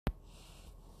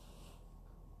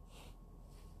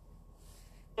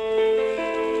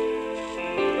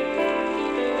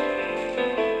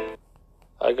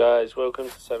guys, welcome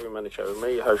to Savvy Money Show with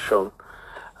me, your host Sean.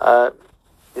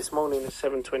 This morning is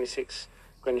 7:26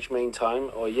 Greenwich Mean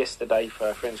Time, or yesterday for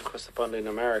our friends across the pond in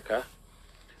America.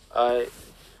 I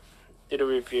did a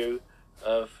review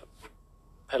of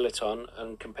Peloton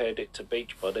and compared it to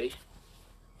Beachbody,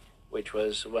 which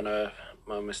was one of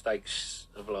my mistakes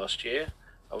of last year.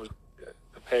 I was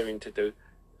preparing to do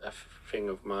a thing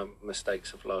of my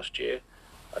mistakes of last year.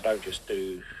 I don't just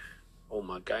do all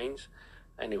my gains.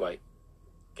 Anyway,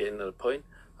 getting to the point,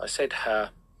 I said how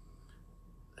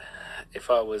if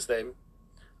I was them,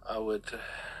 I would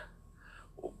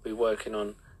be working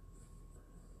on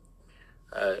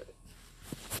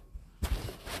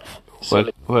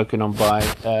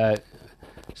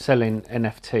selling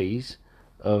NFTs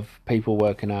of people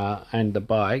working out and the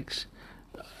bikes.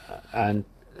 And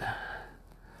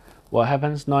what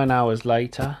happens 9 hours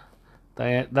later?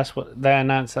 They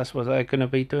announce that's what they're going to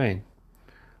be doing.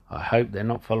 I hope they're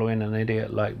not following an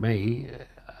idiot like me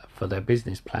for their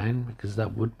business plan, because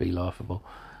that would be laughable.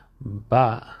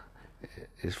 But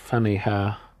it's funny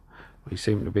how we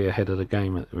seem to be ahead of the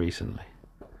game recently.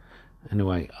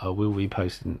 Anyway, I will be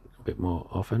posting a bit more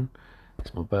often.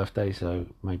 It's my birthday, so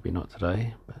maybe not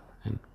today, but